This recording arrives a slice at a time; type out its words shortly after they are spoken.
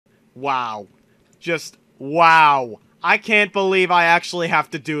Wow. Just wow. I can't believe I actually have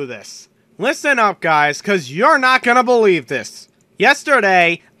to do this. Listen up, guys, because you're not gonna believe this.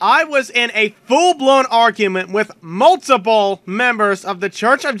 Yesterday, I was in a full-blown argument with multiple members of the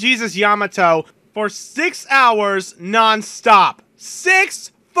Church of Jesus Yamato for 6 hours non-stop.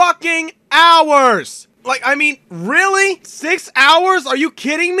 6 fucking hours! Like, I mean, really? 6 hours? Are you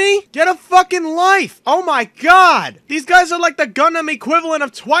kidding me? Get a fucking life! Oh my god! These guys are like the Gundam equivalent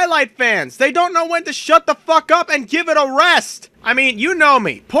of Twilight fans. They don't know when to shut the fuck up and give it a rest! I mean, you know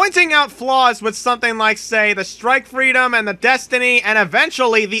me. Pointing out flaws with something like, say, the Strike Freedom and the Destiny, and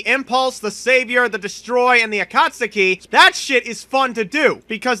eventually the Impulse, the Savior, the Destroy, and the Akatsuki, that shit is fun to do,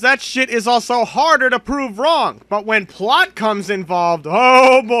 because that shit is also harder to prove wrong. But when plot comes involved,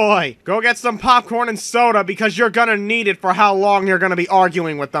 oh boy. Go get some popcorn and soda, because you're gonna need it for how long you're gonna be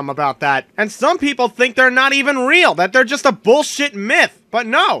arguing with them about that. And some people think they're not even real, that they're just a bullshit myth. But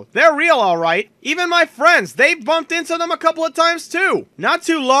no, they're real alright. Even my friends, they've bumped into them a couple of times too. Not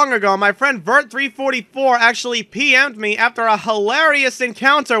too long ago, my friend Vert344 actually PM'd me after a hilarious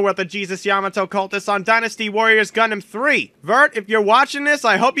encounter with a Jesus Yamato Cultist on Dynasty Warriors Gundam 3. Vert, if you're watching this,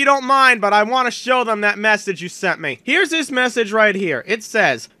 I hope you don't mind, but I want to show them that message you sent me. Here's this message right here. It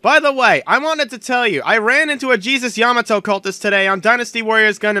says, by the way, I wanted to tell you, I ran into a Jesus Yamato Cultist today on Dynasty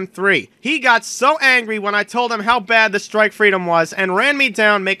Warriors Gundam 3. He got so angry when I told him how bad the Strike Freedom was and ran me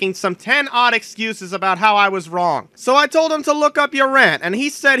down making some 10 odd excuses about how I was wrong. So I told him to look up your rant, and he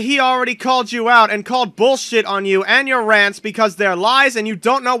said he already called you out and called bullshit on you and your rants because they're lies and you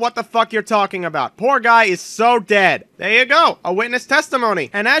don't know what the fuck you're talking about. Poor guy is so dead. There you go, a witness testimony.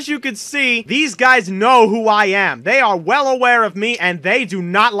 And as you can see, these guys know who I am. They are well aware of me and they do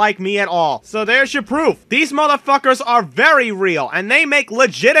not like me at all. So there's your proof. These motherfuckers are very real and they make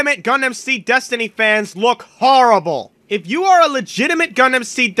legitimate Gundam Seed Destiny fans look horrible. If you are a legitimate Gundam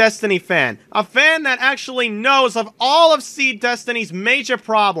Seed Destiny fan, a fan that actually knows of all of Seed Destiny's major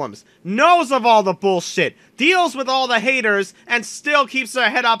problems, knows of all the bullshit, deals with all the haters, and still keeps their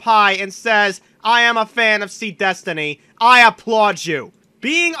head up high and says, I am a fan of Seed Destiny, I applaud you.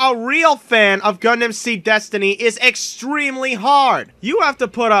 Being a real fan of Gundam Seed Destiny is extremely hard. You have to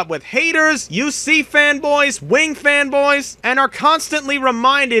put up with haters, UC fanboys, Wing fanboys, and are constantly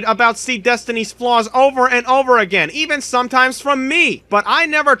reminded about Seed Destiny's flaws over and over again, even sometimes from me. But I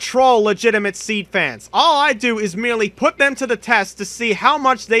never troll legitimate Seed fans. All I do is merely put them to the test to see how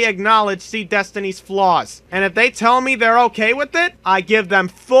much they acknowledge Seed Destiny's flaws. And if they tell me they're okay with it, I give them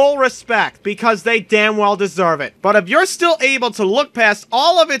full respect, because they damn well deserve it. But if you're still able to look past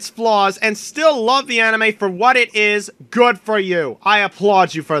all of its flaws and still love the anime for what it is, good for you. I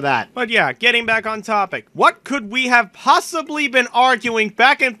applaud you for that. But yeah, getting back on topic. What could we have possibly been arguing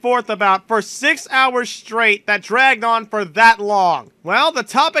back and forth about for 6 hours straight that dragged on for that long? Well, the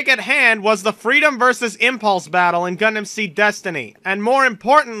topic at hand was the Freedom versus Impulse battle in Gundam Seed Destiny, and more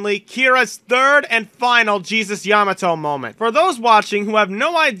importantly, Kira's third and final Jesus Yamato moment. For those watching who have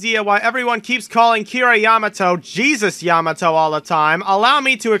no idea why everyone keeps calling Kira Yamato Jesus Yamato all the time, allow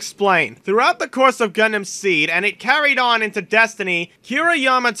me to explain. Throughout the course of Gundam Seed, and it carried on into Destiny, Kira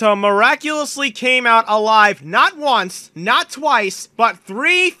Yamato miraculously came out alive not once, not twice, but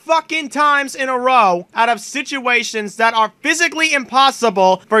 3 fucking times in a row out of situations that are physically impossible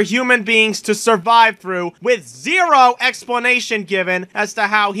for human beings to survive through, with 0 explanation given as to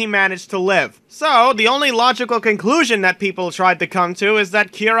how he managed to live. So, the only logical conclusion that people tried to come to is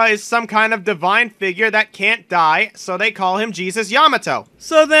that Kira is some kind of divine figure that can't die, so they call him Jesus Yamato.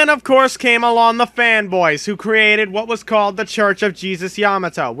 So then, of course, came along the fanboys who created what was called the Church of Jesus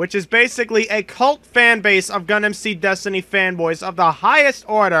Yamato, which is basically a cult fan base of Gundam Seed Destiny fanboys of the highest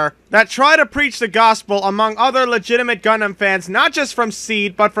order that try to preach the gospel among other legitimate Gundam fans, not just from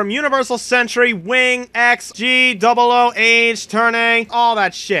Seed, but from Universal Century, Wing, X, G, 00, Age, Turn A, all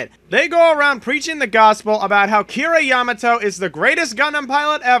that shit. They go around preaching the gospel about how Kira Yamato is the greatest Gundam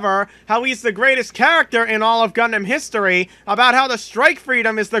pilot ever, how he's the greatest character in all of Gundam history, about how the Strike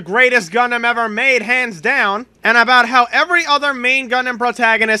Freedom is the greatest Gundam ever made, hands down, and about how every other main Gundam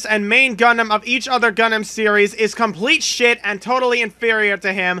protagonist and main Gundam of each other Gundam series is complete shit and totally inferior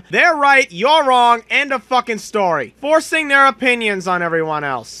to him. They're right, you're wrong, end of fucking story. Forcing their opinions on everyone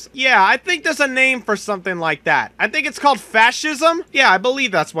else. Yeah, I think there's a name for something like that. I think it's called fascism? Yeah, I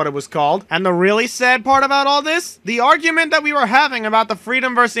believe that's what it was was called. And the really sad part about all this? The argument that we were having about the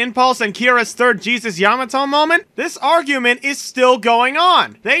freedom versus impulse and Kira's third Jesus Yamato moment, this argument is still going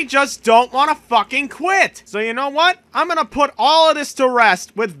on. They just don't want to fucking quit. So you know what? I'm gonna put all of this to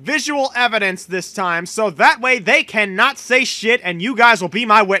rest with visual evidence this time, so that way they cannot say shit and you guys will be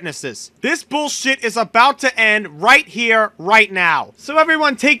my witnesses. This bullshit is about to end right here, right now. So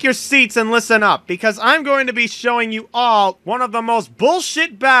everyone take your seats and listen up, because I'm going to be showing you all one of the most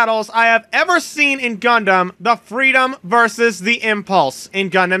bullshit battles I have ever seen in Gundam, the freedom versus the impulse in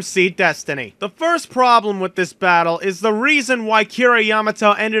Gundam Seed Destiny. The first problem with this battle is the reason why Kira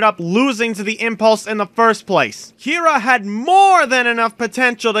Yamato ended up losing to the impulse in the first place. Kira had more than enough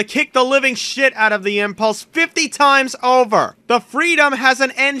potential to kick the living shit out of the impulse 50 times over. The freedom has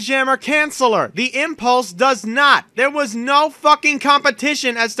an end jammer canceller. The impulse does not. There was no fucking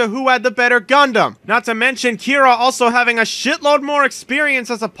competition as to who had the better Gundam. Not to mention Kira also having a shitload more experience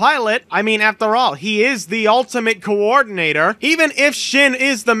as a pilot. I mean, after all, he is the ultimate coordinator. Even if Shin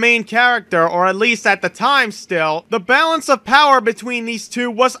is the main character, or at least at the time still, the balance of power between these two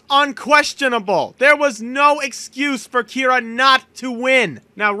was unquestionable. There was no excuse for Kira not to win.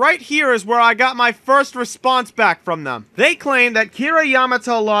 Now right here is where I got my first response back from them. They claim that Kira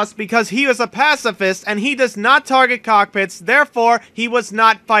Yamato lost because he was a pacifist and he does not target cockpits, therefore he was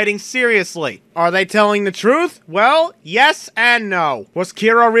not fighting seriously. Are they telling the truth? Well, yes and no. Was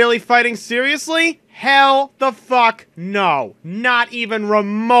Kira really fighting seriously? Hell the fuck no. Not even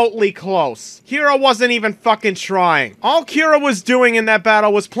remotely close. Kira wasn't even fucking trying. All Kira was doing in that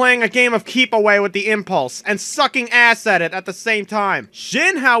battle was playing a game of keep away with the impulse and sucking ass at it at the same time.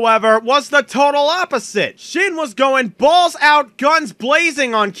 Shin, however, was the total opposite. Shin was going balls out, guns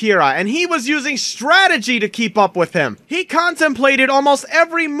blazing on Kira, and he was using strategy to keep up with him. He contemplated almost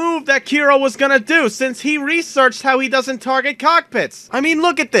every move that Kira was gonna do since he researched how he doesn't target cockpits. I mean,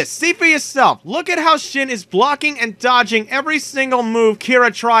 look at this. See for yourself. Look at how Shin is blocking and dodging every single move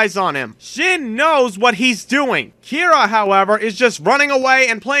Kira tries on him. Shin knows what he's doing. Kira, however, is just running away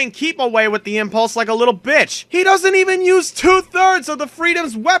and playing keep away with the impulse like a little bitch. He doesn't even use 2/3 of the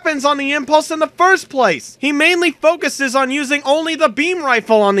freedom's weapons on the impulse in the first place. He mainly focuses on using only the beam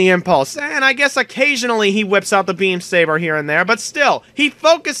rifle on the impulse, and I guess occasionally he whips out the beam saber here and there, but still, he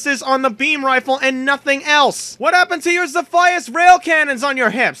focuses on the beam rifle and nothing else. What happened to your Zephyus rail cannons on your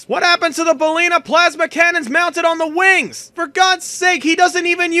hips? What happened to the Belina plasma cannons mounted on the wings? For God's sake, he doesn't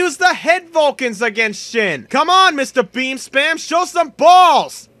even use the head Vulcans against Shin. Come on, Mr. Beam Spam, show some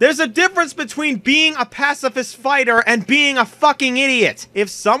balls! There's a difference between being a pacifist fighter and being a fucking idiot. If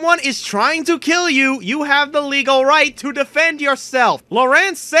someone is trying to kill you, you have the legal right to defend yourself.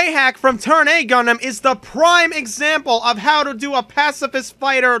 Loran Sahak from Turn A Gundam is the prime example of how to do a pacifist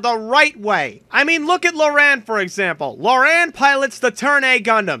fighter the right way. I mean, look at Loran, for example. Loran pilots the Turn A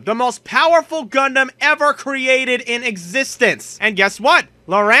Gundam, the most powerful Gundam ever created in existence. And guess what?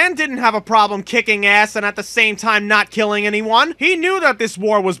 Loran didn't have a problem kicking ass and at the same time not killing anyone. He knew that this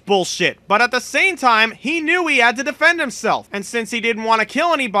war was bullshit, but at the same time, he knew he had to defend himself. And since he didn't want to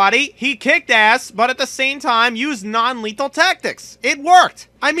kill anybody, he kicked ass, but at the same time used non-lethal tactics. It worked.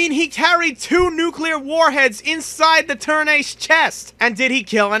 I mean, he carried 2 nuclear warheads inside the Turn A's chest. And did he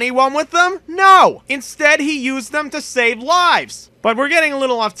kill anyone with them? No! Instead, he used them to save lives. But we're getting a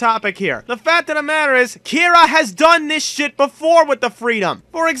little off topic here. The fact of the matter is, Kira has done this shit before with the Freedom.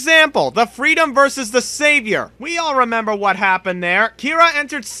 For example, the Freedom versus the Savior. We all remember what happened there. Kira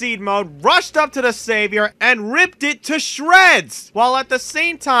entered Seed Mode, rushed up to the Savior, and ripped it to shreds, while at the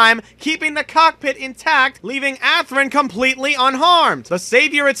same time keeping the cockpit intact, leaving Athrun completely unharmed. The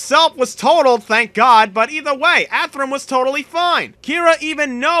Savior itself was totaled, thank God, but either way, Athrun was totally fine. Kira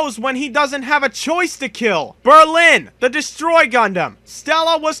even knows when he doesn't have a choice to kill. Berlin, the Destroy Gundam.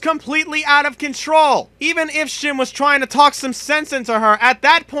 Stella was completely out of control. Even if Shin was trying to talk some sense into her, at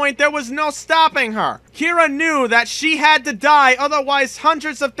that point there was no stopping her. Kira knew that she had to die, otherwise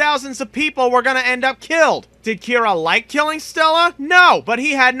hundreds of thousands of people were gonna end up killed. Did Kira like killing Stella? No, but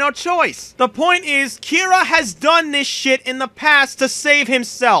he had no choice. The point is, Kira has done this shit in the past to save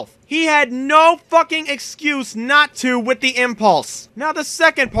himself. He had no fucking excuse not to with the impulse. Now the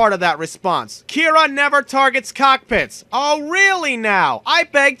second part of that response. Kira never targets cockpits. Oh really now? I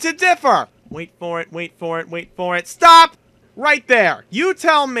beg to differ. Wait for it, wait for it, wait for it. Stop! Right there. You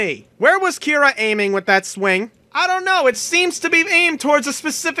tell me. Where was Kira aiming with that swing? I don't know, it seems to be aimed towards a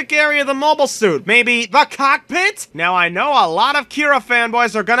specific area of the mobile suit. Maybe the cockpit? Now, I know a lot of Kira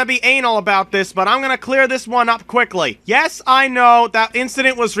fanboys are gonna be anal about this, but I'm gonna clear this one up quickly. Yes, I know that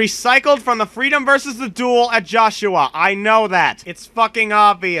incident was recycled from the Freedom vs. the Duel at Joshua. I know that. It's fucking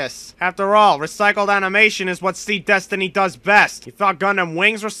obvious. After all, recycled animation is what Seed Destiny does best. You thought Gundam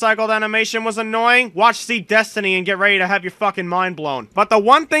Wing's recycled animation was annoying? Watch Seed Destiny and get ready to have your fucking mind blown. But the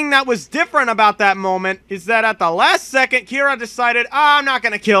one thing that was different about that moment is that at the last second, Kira decided, I'm not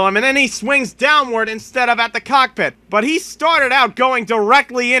gonna kill him, and then he swings downward instead of at the cockpit. But he started out going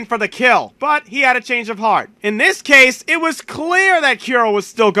directly in for the kill, but he had a change of heart. In this case, it was clear that Kira was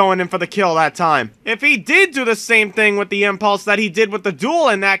still going in for the kill that time. If he did do the same thing with the impulse that he did with the duel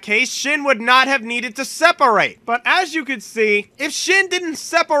in that case, Shin would not have needed to separate. But as you could see, if Shin didn't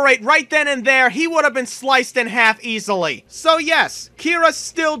separate right then and there, he would have been sliced in half easily. So yes, Kira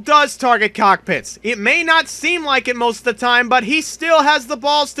still does target cockpits. It may not seem like it most of the time, but he still has the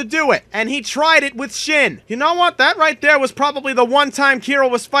balls to do it. And he tried it with Shin. You know what? That right there was probably the one time Kira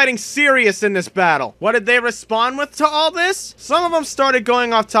was fighting serious in this battle. What did they respond with to all this? Some of them started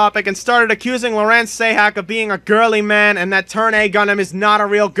going off topic and started accusing Lawrence Sahak of being a girly man, and that Turn A Gundam is not a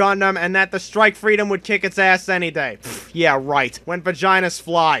real Gundam, and that the Strike Freedom would kick its ass any day. Pfft, yeah, right. When vaginas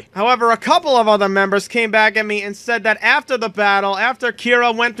fly. However, a couple of other members came back at me and said that after the battle, after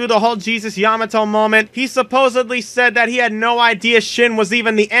Kira went through the whole Jesus Yamato moment, he supposedly said that he had no idea Shin was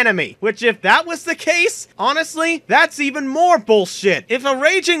even the enemy. Which, if that was the case, honestly, that's even more bullshit. If a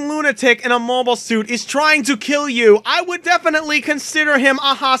raging lunatic in a mobile suit is trying to kill you, I would definitely consider him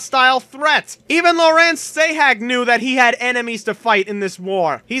a hostile threat. Even Lawrence Sahak knew that he had enemies to fight in this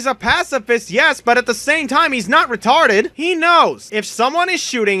war. He's a pacifist, yes, but at the same time, he's not retarded. He knows if someone is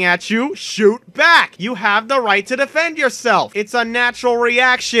shooting at you, shoot back. You have the right to defend yourself. It's a natural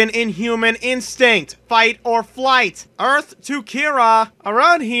reaction in human instinct. Fight or flight. Earth to Kira.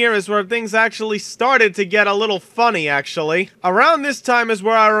 Around here is where things actually started to get a little funny, actually. Around this time is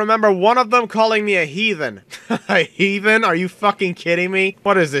where I remember one of them calling me a heathen. A heathen? Are you fucking kidding me?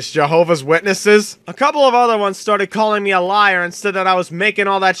 What is this, Jehovah's Witnesses? A couple of other ones started calling me a liar and said that I was making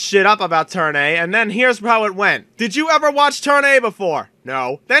all that shit up about Turn A, and then here's how it went. Did you ever watch Turn A before?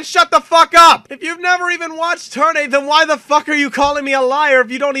 No. Then shut the fuck up! If you've never even watched Turn A, then why the fuck are you calling me a liar if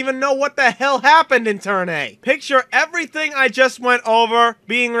you don't even know what the hell happened in Turn A? Picture everything I just went over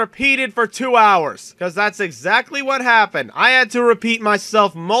being repeated for 2 hours. Because that's exactly what happened. I had to repeat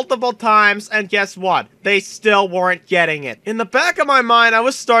myself multiple times, and guess what? They still weren't getting it. In the back of my mind, I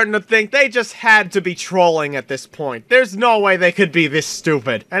was starting to think they just had to be trolling at this point. There's no way they could be this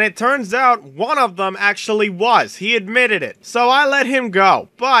stupid. And it turns out one of them actually was. He admitted it. So I let him go.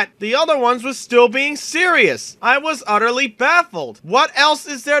 But the other ones were still being serious. I was utterly baffled. What else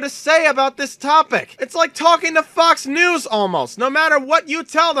is there to say about this topic? It's like talking to Fox News almost. No matter what you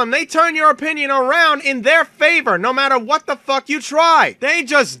tell them, they turn your opinion around in their favor, no matter what the fuck you try. They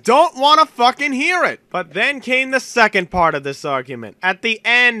just don't want to fucking hear it. But then came the second part of this argument. At the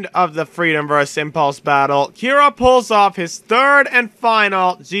end of the Freedom vs. Impulse battle, Kira pulls off his third and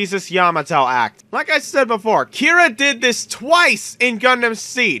final Jesus Yamato act. Like I said before, Kira did this twice in Gundam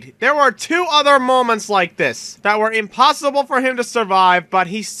Seed. There were 2 other moments like this that were impossible for him to survive, but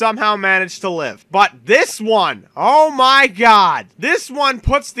he somehow managed to live. But this one, oh my god, this one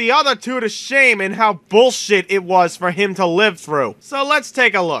puts the other 2 to shame in how bullshit it was for him to live through. So let's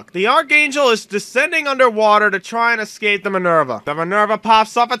take a look. The Archangel is descending underwater to try and escape the Minerva. The Minerva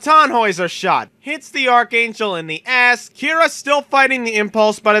pops off a Tannhäuser shot, hits the Archangel in the ass. Kira's still fighting the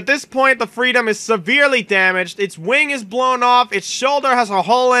Impulse, but at this point the Freedom is severely damaged. Its wing is blown off, its shoulder has a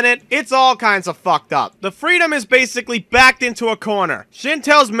hole in it. It's all kinds of fucked up. The Freedom is basically backed into a corner. Shin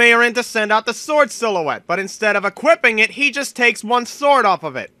tells Mayrin to send out the sword silhouette, but instead of equipping it, he just takes one sword off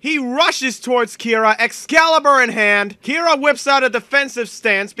of it. He rushes towards Kira, Excalibur in hand. Kira whips out a defensive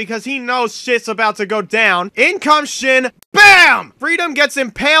stance because he knows shit's about to go down. In comes Shin. BAM! Freedom gets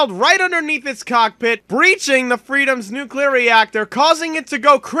impaled right underneath its cockpit, breaching the Freedom's nuclear reactor, causing it to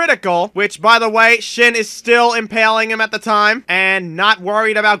go critical, which, by the way, Shin is still impaling him at the time, and not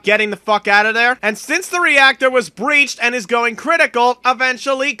worried about getting the fuck out of there. And since the reactor was breached and is going critical,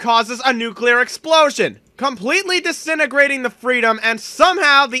 eventually causes a nuclear explosion, completely disintegrating the Freedom, and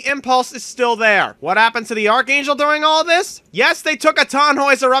somehow the Impulse is still there. What happened to the Archangel during all this? Yes, they took a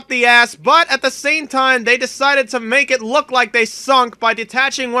Tannhäuser up the ass, but at the same time, they decided to make it look like they sunk by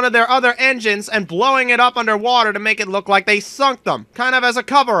detaching one of their other engines and blowing it up underwater to make it look like they sunk them, kind of as a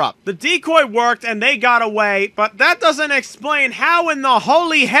cover-up. The decoy worked and they got away, but that doesn't explain how in the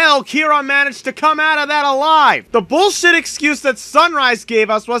holy hell Kira managed to come out of that alive. The bullshit excuse that Sunrise gave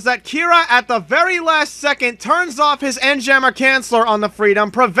us was that Kira, at the very last second, second turns off his N-jammer canceller on the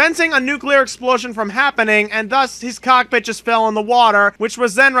Freedom, preventing a nuclear explosion from happening, and thus his cockpit just fell in the water, which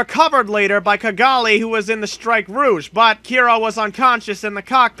was then recovered later by Kigali, who was in the Strike Rouge, but Kira was unconscious in the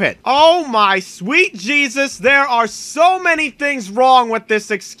cockpit. Oh my sweet Jesus, there are so many things wrong with this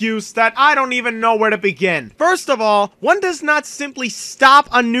excuse that I don't even know where to begin. First of all, one does not simply stop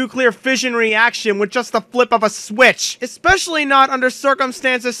a nuclear fission reaction with just the flip of a switch, especially not under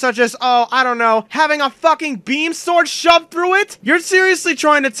circumstances such as, oh, I don't know, having a fucking beam sword shoved through it? You're seriously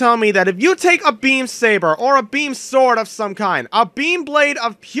trying to tell me that if you take a beam saber or a beam sword of some kind, a beam blade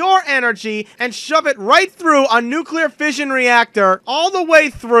of pure energy, and shove it right through a nuclear fission reactor all the way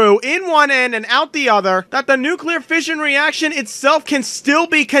through in one end and out the other, that the nuclear fission reaction itself can still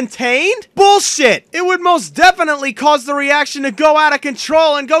be contained? Bullshit! It would most definitely cause the reaction to go out of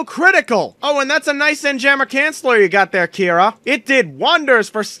control and go critical. Oh, and that's a nice N-jammer canceller you got there, Kira. It did wonders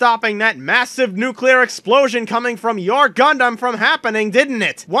for stopping that massive nuclear explosion coming from your Gundam from happening, didn't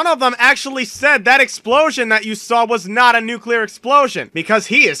it? One of them actually said that explosion that you saw was not a nuclear explosion, because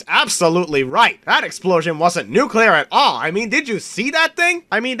he is absolutely right. That explosion wasn't nuclear at all. I mean, did you see that thing?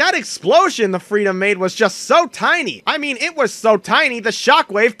 I mean, that explosion the Freedom made was just so tiny. I mean, it was so tiny the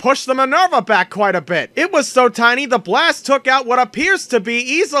shockwave pushed the Minerva back quite a bit. It was so tiny the blast took out what appears to be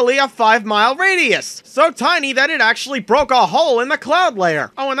easily a 5-mile radius. So tiny that it actually broke a hole in the cloud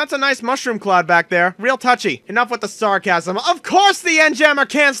layer. Oh, and that's a nice mushroom cloud back there. Real touchy. Enough with the sarcasm. Of course the N-jammer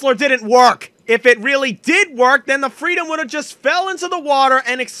canceller didn't work! If it really did work, then the Freedom would have just fell into the water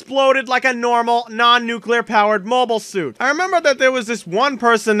and exploded like a normal, non-nuclear powered mobile suit. I remember that there was this one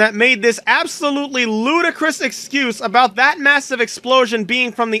person that made this absolutely ludicrous excuse about that massive explosion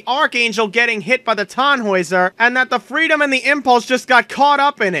being from the Archangel getting hit by the Tannhäuser, and that the Freedom and the Impulse just got caught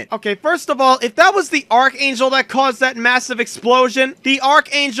up in it. Okay, first of all, if that was the Archangel that caused that massive explosion, the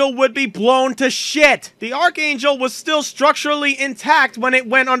Archangel would be blown to shit. The Archangel was still structurally intact when it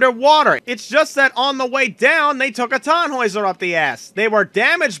went underwater. It's just that on the way down, they took a Tannhäuser up the ass. They were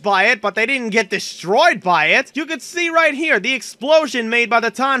damaged by it, but they didn't get destroyed by it. You could see right here, the explosion made by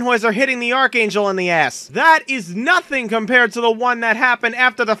the Tannhäuser hitting the Archangel in the ass. That is nothing compared to the one that happened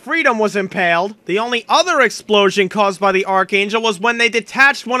after the Freedom was impaled. The only other explosion caused by the Archangel was when they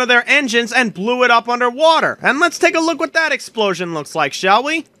detached one of their engines and blew it up underwater. And let's take a look what that explosion looks like, shall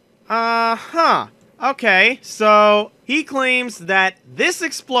we? Okay, so he claims that this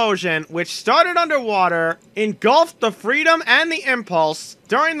explosion, which started underwater, engulfed the Freedom and the Impulse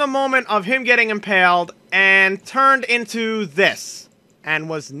during the moment of him getting impaled and turned into this,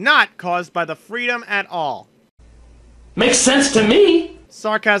 and was not caused by the Freedom at all. Makes sense to me!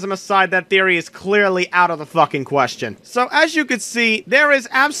 Sarcasm aside, that theory is clearly out of the fucking question. So as you could see, there is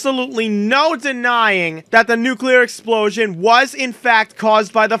absolutely no denying that the nuclear explosion was in fact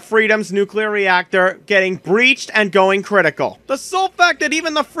caused by the Freedom's nuclear reactor getting breached and going critical. The sole fact that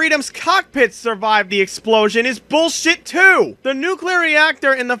even the Freedom's cockpit survived the explosion is bullshit too! The nuclear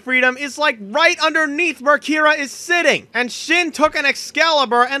reactor in the Freedom is like right underneath where Kira is sitting, and Shin took an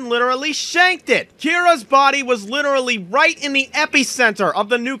Excalibur and literally shanked it. Kira's body was literally right in the epicenter of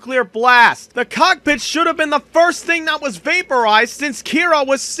the nuclear blast. The cockpit should have been the first thing that was vaporized since Kira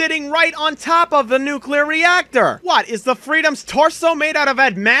was sitting right on top of the nuclear reactor. What, is the Freedom's torso made out of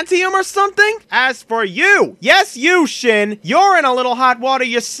adamantium or something? As for you, yes you, Shin, you're in a little hot water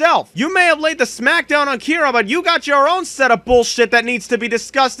yourself. You may have laid the smackdown on Kira, but you got your own set of bullshit that needs to be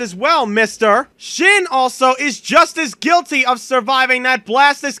discussed as well, mister. Shin also is just as guilty of surviving that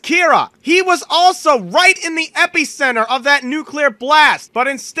blast as Kira. He was also right in the epicenter of that nuclear blast, but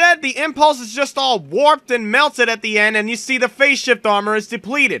instead the Impulse is just all warped and melted at the end, and you see the phase shift armor is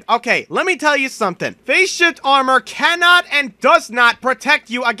depleted. Okay, let me tell you something. Phase shift armor cannot and does not protect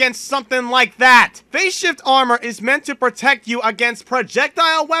you against something like that. Phase shift armor is meant to protect you against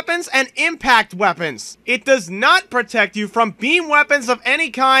projectile weapons and impact weapons. It does not protect you from beam weapons of any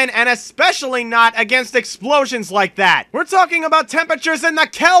kind, and especially not against explosions like that. We're talking about temperatures in the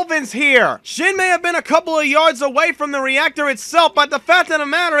kelvins here. Shin may have been a couple of yards away from the reactor itself, but the fact of the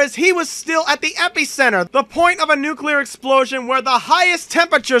matter is he was still at the epicenter, the point of a nuclear explosion where the highest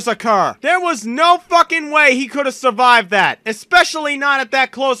temperatures occur. There was no fucking way he could have survived that, especially not at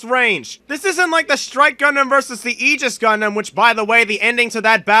that close range. This isn't like the Strike Gundam versus the Aegis Gundam, which by the way, the ending to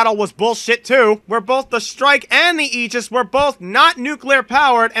that battle was bullshit too, where both the Strike and the Aegis were both not nuclear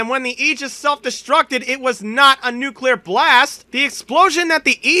powered, and when the Aegis self-destructed, it was not a nuclear blast. The explosion that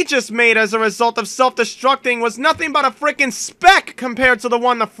the Aegis made as a result of self-destructing was nothing but a freaking speck compared to the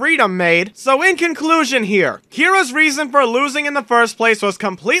one the Freedom made. So in conclusion here, Kira's reason for losing in the first place was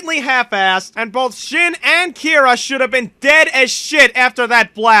completely half-assed, and both Shin and Kira should have been dead as shit after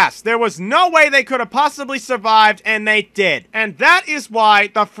that blast. There was no way they could have possibly survived, and they did. And that is why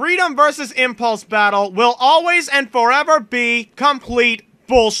the Freedom versus Impulse battle will always and forever be complete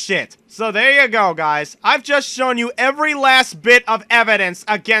bullshit. So there you go, guys. I've just shown you every last bit of evidence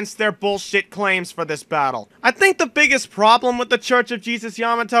against their bullshit claims for this battle. I think the biggest problem with the Church of Jesus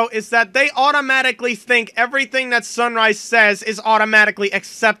Yamato is that they automatically think everything that Sunrise says is automatically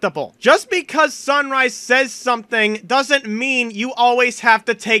acceptable. Just because Sunrise says something doesn't mean you always have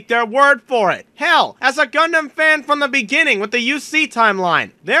to take their word for it. Hell, as a Gundam fan from the beginning with the UC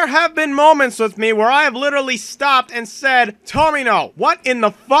timeline, there have been moments with me where I have literally stopped and said, Tomino, what in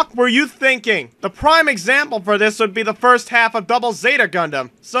the fuck were you thinking? The prime example for this would be the first half of Double Zeta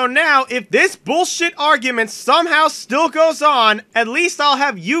Gundam. So now, if this bullshit argument somehow still goes on, at least I'll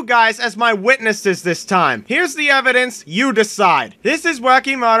have you guys as my witnesses this time. Here's the evidence, you decide. This is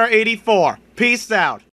Wakimara84. Peace out.